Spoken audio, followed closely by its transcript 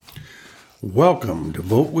Welcome to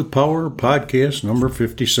Vote with Power podcast number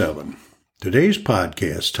 57. Today's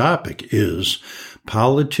podcast topic is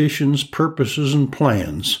politicians' purposes and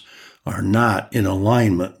plans are not in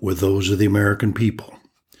alignment with those of the American people.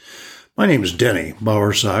 My name is Denny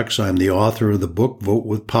Bowersox. I'm the author of the book Vote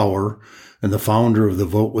with Power and the founder of the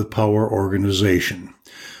Vote with Power organization.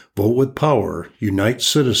 Vote with Power unites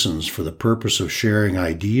citizens for the purpose of sharing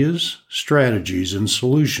ideas, strategies, and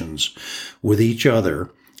solutions with each other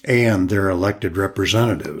and their elected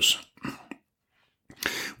representatives.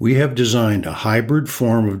 We have designed a hybrid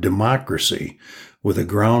form of democracy with a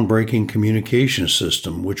groundbreaking communication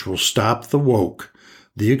system which will stop the woke,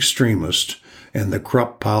 the extremist, and the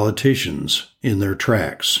corrupt politicians in their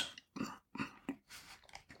tracks.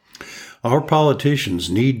 Our politicians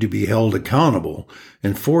need to be held accountable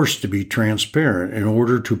and forced to be transparent in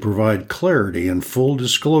order to provide clarity and full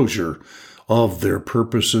disclosure of their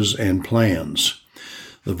purposes and plans.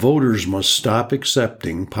 The voters must stop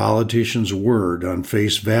accepting politicians' word on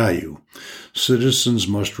face value. Citizens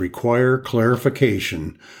must require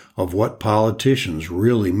clarification of what politicians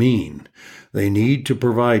really mean. They need to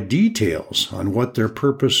provide details on what their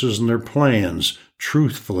purposes and their plans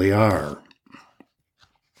truthfully are.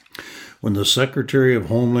 When the Secretary of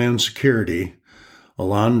Homeland Security,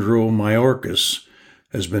 Alejandro Mayorkas,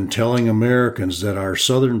 has been telling Americans that our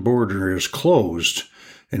southern border is closed,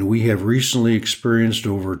 and we have recently experienced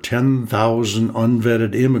over 10,000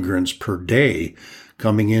 unvetted immigrants per day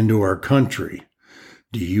coming into our country.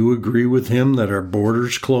 Do you agree with him that our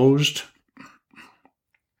border's closed?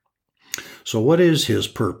 So what is his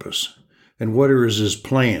purpose? And what are his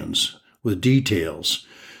plans with details?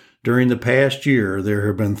 During the past year, there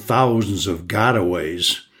have been thousands of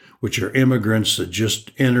gotaways, which are immigrants that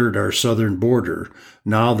just entered our southern border.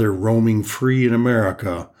 Now they're roaming free in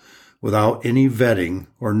America without any vetting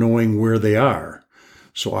or knowing where they are.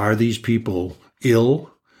 So are these people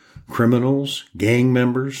ill, criminals, gang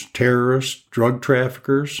members, terrorists, drug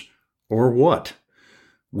traffickers, or what?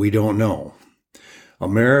 We don't know.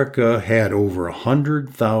 America had over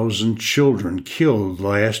 100,000 children killed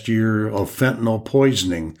last year of fentanyl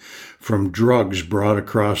poisoning from drugs brought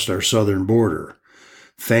across our southern border.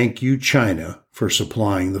 Thank you, China, for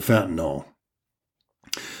supplying the fentanyl.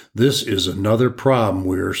 This is another problem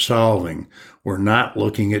we are solving. We're not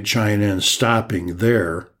looking at China and stopping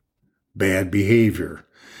their bad behavior.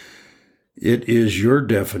 It is your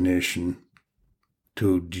definition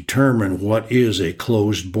to determine what is a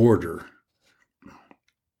closed border.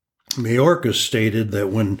 Mayorkas stated that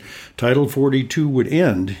when Title 42 would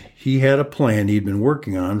end, he had a plan he'd been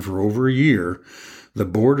working on for over a year. The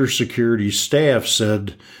border security staff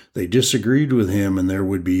said they disagreed with him and there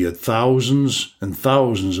would be thousands and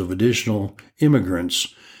thousands of additional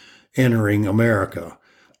immigrants entering America.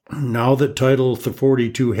 Now that Title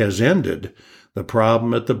 42 has ended, the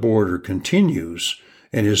problem at the border continues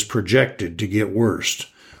and is projected to get worse.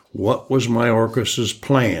 What was Mayorkas'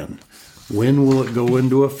 plan? When will it go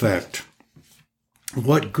into effect?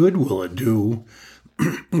 What good will it do?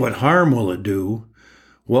 What harm will it do?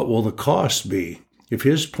 What will the cost be? If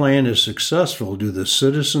his plan is successful, do the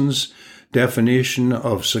citizens' definition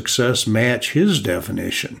of success match his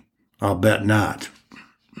definition? I'll bet not.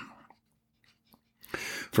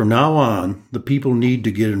 From now on, the people need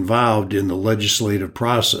to get involved in the legislative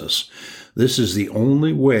process. This is the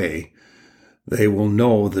only way they will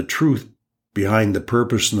know the truth behind the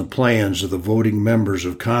purpose and the plans of the voting members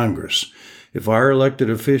of Congress. If our elected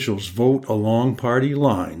officials vote along party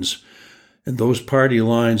lines, and those party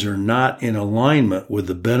lines are not in alignment with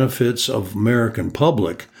the benefits of American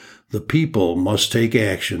public, the people must take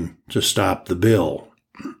action to stop the bill.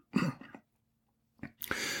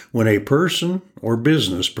 When a person or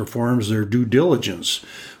business performs their due diligence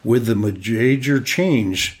with the major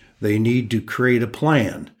change, they need to create a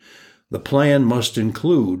plan. The plan must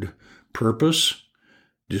include purpose,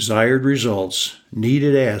 desired results,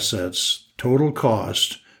 needed assets, total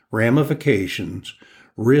cost, ramifications,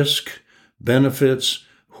 risk, benefits,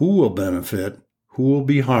 who will benefit, who will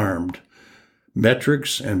be harmed,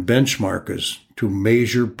 metrics and benchmarks to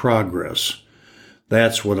measure progress.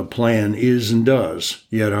 That's what a plan is and does,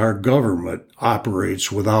 yet our government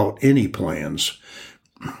operates without any plans.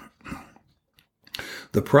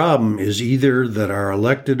 The problem is either that our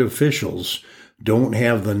elected officials don't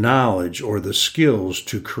have the knowledge or the skills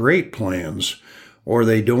to create plans, or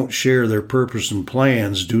they don't share their purpose and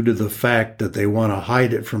plans due to the fact that they want to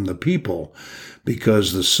hide it from the people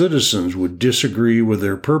because the citizens would disagree with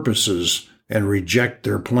their purposes and reject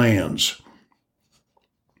their plans.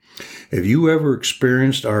 Have you ever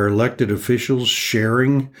experienced our elected officials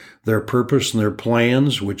sharing their purpose and their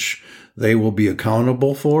plans, which they will be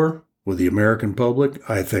accountable for? with the American public?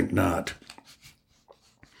 I think not.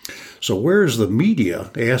 So where's the media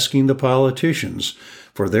asking the politicians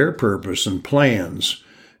for their purpose and plans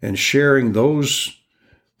and sharing those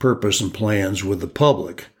purpose and plans with the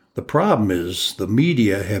public? The problem is the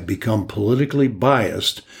media have become politically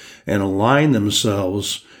biased and align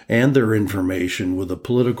themselves and their information with a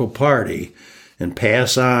political party and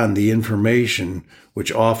pass on the information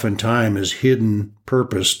which oftentimes is hidden,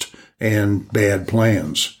 purposed, and bad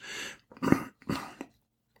plans.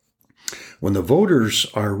 When the voters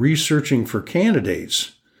are researching for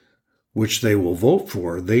candidates, which they will vote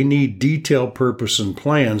for, they need detailed purpose and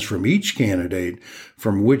plans from each candidate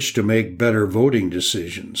from which to make better voting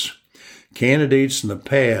decisions. Candidates in the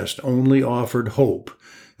past only offered hope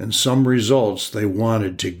and some results they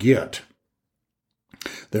wanted to get.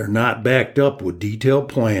 They're not backed up with detailed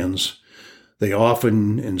plans. They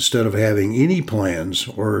often, instead of having any plans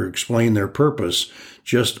or explain their purpose,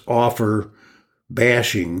 just offer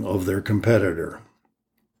bashing of their competitor.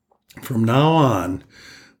 From now on,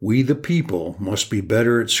 we the people must be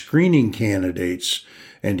better at screening candidates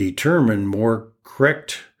and determine more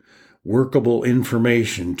correct, workable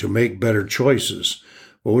information to make better choices.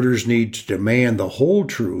 Voters need to demand the whole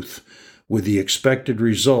truth with the expected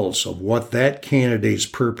results of what that candidate's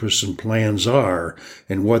purpose and plans are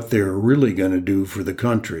and what they're really going to do for the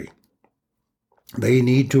country. They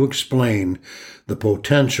need to explain the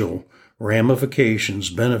potential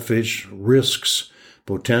ramifications, benefits, risks,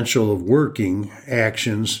 potential of working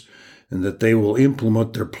actions, and that they will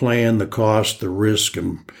implement their plan, the cost, the risk,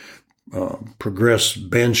 and progress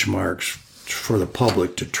benchmarks for the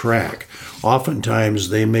public to track. Oftentimes,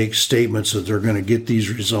 they make statements that they're going to get these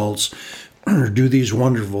results or do these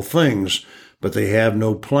wonderful things, but they have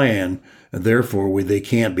no plan, and therefore they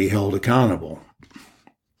can't be held accountable.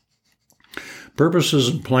 Purposes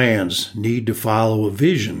and plans need to follow a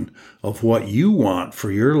vision of what you want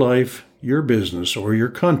for your life, your business, or your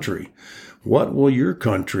country. What will your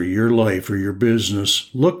country, your life, or your business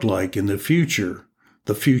look like in the future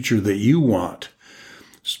that you want?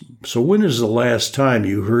 So when is the last time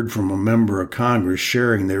you heard from a member of Congress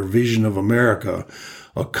sharing their vision of America,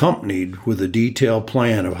 accompanied with a detailed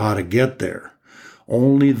plan of how to get there?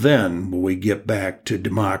 Only then will we get back to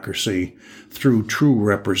democracy through true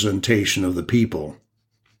representation of the people.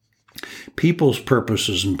 People's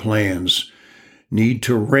purposes and plans need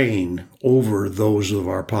to reign over those of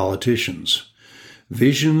our politicians.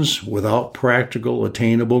 Visions without practical,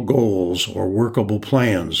 attainable goals or workable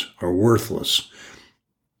plans are worthless.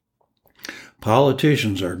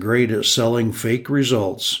 Politicians are great at selling fake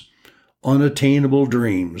results, unattainable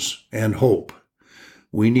dreams, and hope.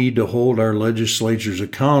 We need to hold our legislatures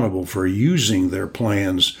accountable for using their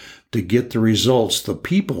plans to get the results the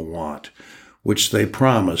people want, which they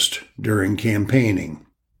promised during campaigning.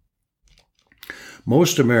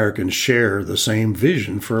 Most Americans share the same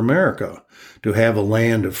vision for America, to have a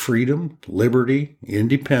land of freedom, liberty,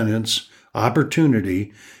 independence,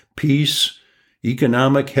 opportunity, peace,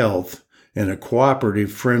 economic health, and a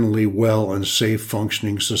cooperative, friendly, well, and safe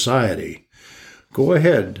functioning society. Go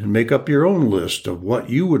ahead and make up your own list of what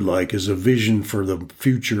you would like as a vision for the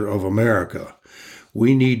future of America.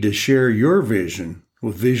 We need to share your vision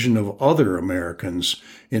with vision of other Americans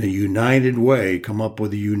in a united way, come up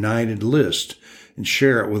with a united list, and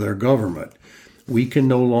share it with our government. We can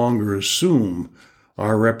no longer assume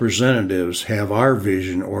our representatives have our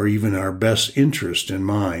vision or even our best interest in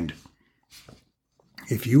mind.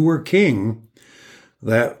 If you were king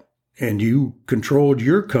and you controlled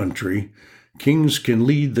your country, kings can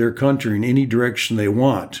lead their country in any direction they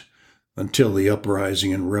want until the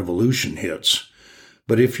uprising and revolution hits.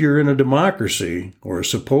 But if you're in a democracy, or a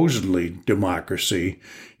supposedly democracy,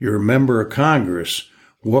 you're a member of Congress,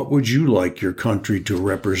 what would you like your country to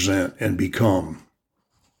represent and become?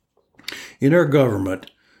 In our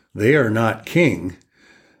government, they are not king.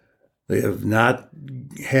 They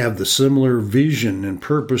have the similar vision and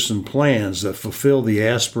purpose and plans that fulfill the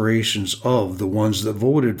aspirations of the ones that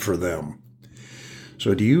voted for them.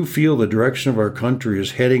 So do you feel the direction of our country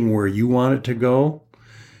is heading where you want it to go?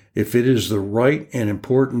 If it is the right and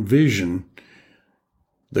important vision,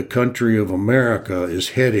 the country of America is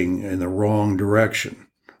heading in the wrong direction.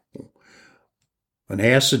 An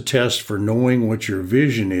acid test for knowing what your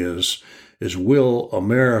vision is will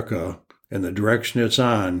America and the direction it's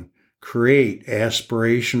on create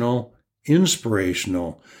aspirational,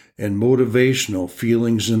 inspirational, and motivational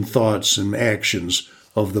feelings and thoughts and actions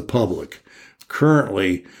of the public.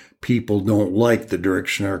 Currently, people don't like the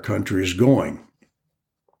direction our country is going.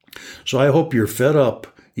 So I hope you're fed up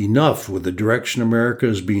Enough with the direction America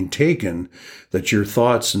is being taken that your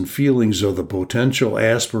thoughts and feelings of the potential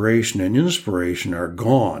aspiration and inspiration are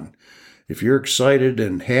gone. If you're excited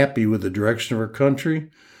and happy with the direction of our country,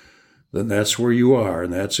 then that's where you are,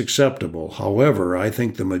 and that's acceptable. However, I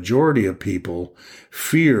think the majority of people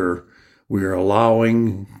fear we are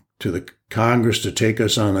allowing to the Congress to take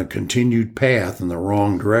us on a continued path in the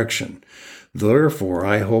wrong direction. Therefore,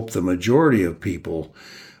 I hope the majority of people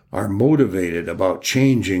are motivated about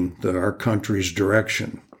changing our country's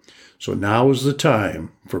direction. So now is the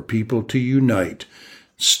time for people to unite.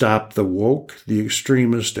 Stop the woke, the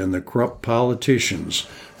extremist, and the corrupt politicians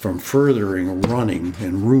from furthering, running,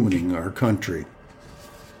 and ruining our country.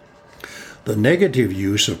 The negative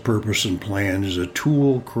use of purpose and plan is a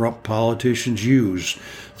tool corrupt politicians use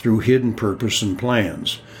through hidden purpose and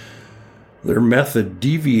plans. Their method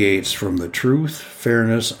deviates from the truth,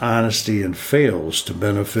 fairness, honesty, and fails to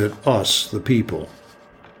benefit us, the people.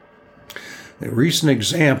 A recent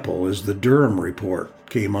example is the Durham report,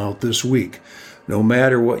 came out this week. No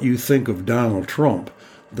matter what you think of Donald Trump,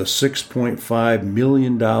 the $6.5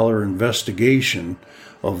 million investigation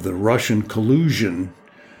of the Russian collusion,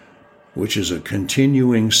 which is a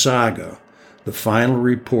continuing saga, the final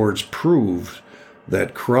reports proved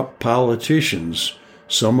that corrupt politicians,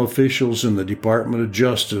 some officials in the Department of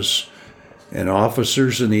Justice, and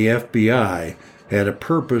officers in the FBI had a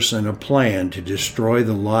purpose and a plan to destroy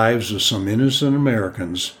the lives of some innocent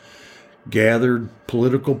Americans, gathered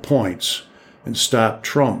political points, and stop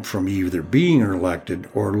Trump from either being elected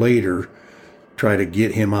or later try to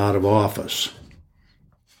get him out of office.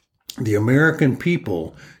 The American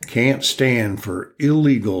people can't stand for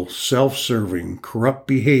illegal, self-serving, corrupt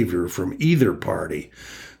behavior from either party.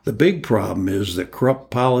 The big problem is that corrupt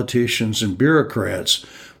politicians and bureaucrats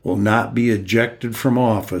will not be ejected from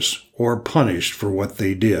office or punished for what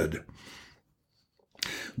they did.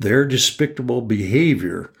 Their despicable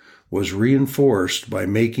behavior was reinforced by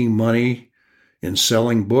making money in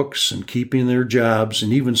selling books and keeping their jobs,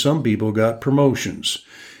 and even some people got promotions.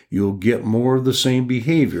 You'll get more of the same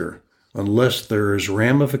behavior unless there is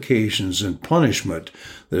ramifications and punishment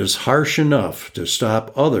that is harsh enough to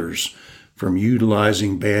stop others from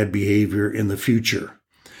utilizing bad behavior in the future.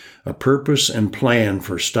 A purpose and plan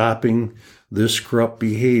for stopping this corrupt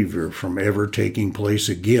behavior from ever taking place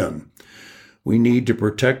again. We need to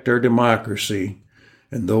protect our democracy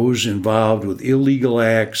and those involved with illegal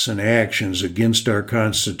acts and actions against our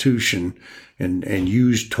Constitution and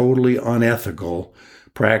use totally unethical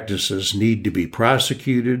practices need to be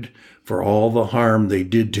prosecuted for all the harm they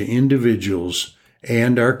did to individuals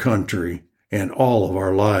and our country and all of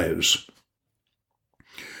our lives.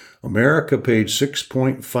 America paid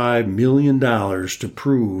 $6.5 million to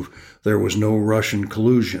prove there was no Russian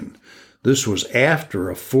collusion. This was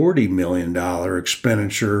after a $40 million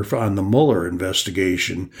expenditure on the Mueller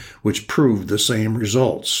investigation, which proved the same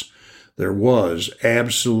results. There was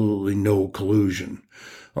absolutely no collusion.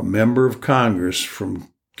 A member of Congress from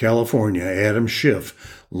California, Adam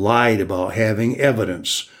Schiff, lied about having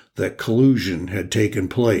evidence that collusion had taken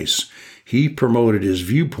place. He promoted his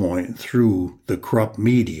viewpoint through the corrupt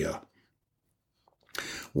media.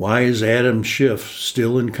 Why is Adam Schiff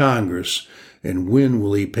still in Congress, and when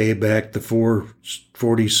will he pay back the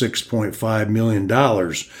 $46.5 million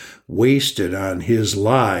wasted on his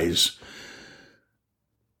lies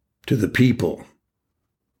to the people?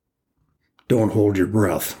 Don't hold your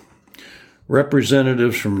breath.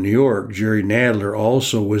 Representatives from New York, Jerry Nadler,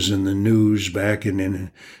 also was in the news back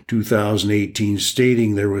in 2018,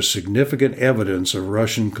 stating there was significant evidence of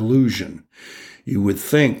Russian collusion. You would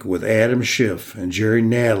think with Adam Schiff and Jerry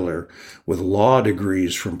Nadler, with law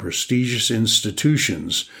degrees from prestigious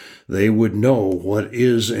institutions, they would know what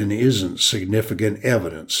is and isn't significant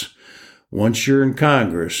evidence. Once you're in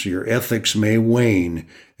Congress, your ethics may wane,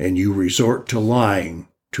 and you resort to lying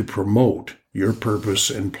to promote your purpose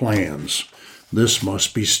and plans. This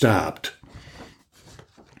must be stopped.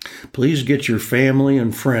 Please get your family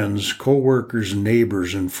and friends, co-workers, and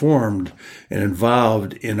neighbors informed and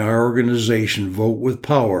involved in our organization, Vote with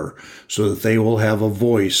Power, so that they will have a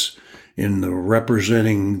voice in the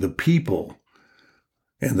representing the people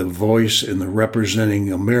and the voice in the representing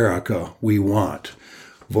America we want.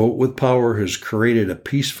 Vote with Power has created a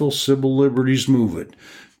peaceful civil liberties movement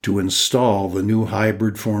to install the new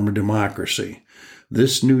hybrid form of democracy.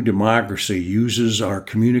 This new democracy uses our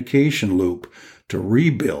communication loop to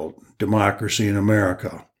rebuild democracy in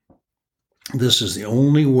America. This is the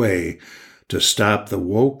only way to stop the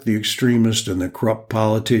woke, the extremist, and the corrupt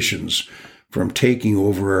politicians from taking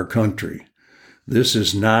over our country. This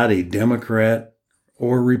is not a Democrat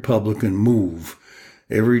or Republican move.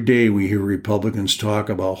 Every day we hear Republicans talk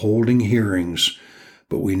about holding hearings,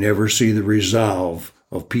 but we never see the resolve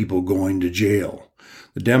of people going to jail.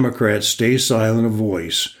 The Democrats stay silent of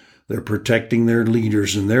voice. They're protecting their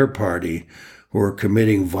leaders in their party who are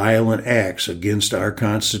committing violent acts against our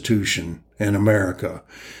Constitution and America.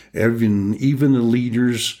 Even the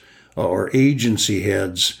leaders or agency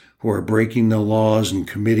heads who are breaking the laws and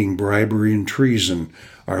committing bribery and treason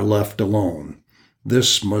are left alone.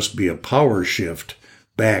 This must be a power shift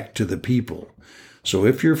back to the people. So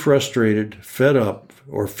if you're frustrated, fed up,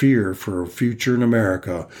 or fear for a future in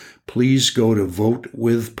America, please go to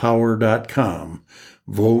votewithpower.com,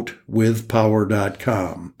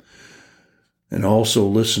 votewithpower.com, and also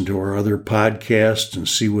listen to our other podcasts and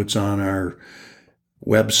see what's on our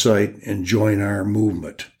website and join our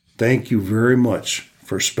movement. Thank you very much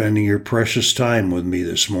for spending your precious time with me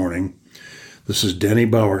this morning. This is Denny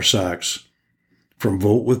Bowersox from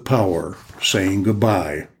Vote with Power saying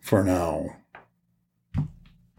goodbye for now.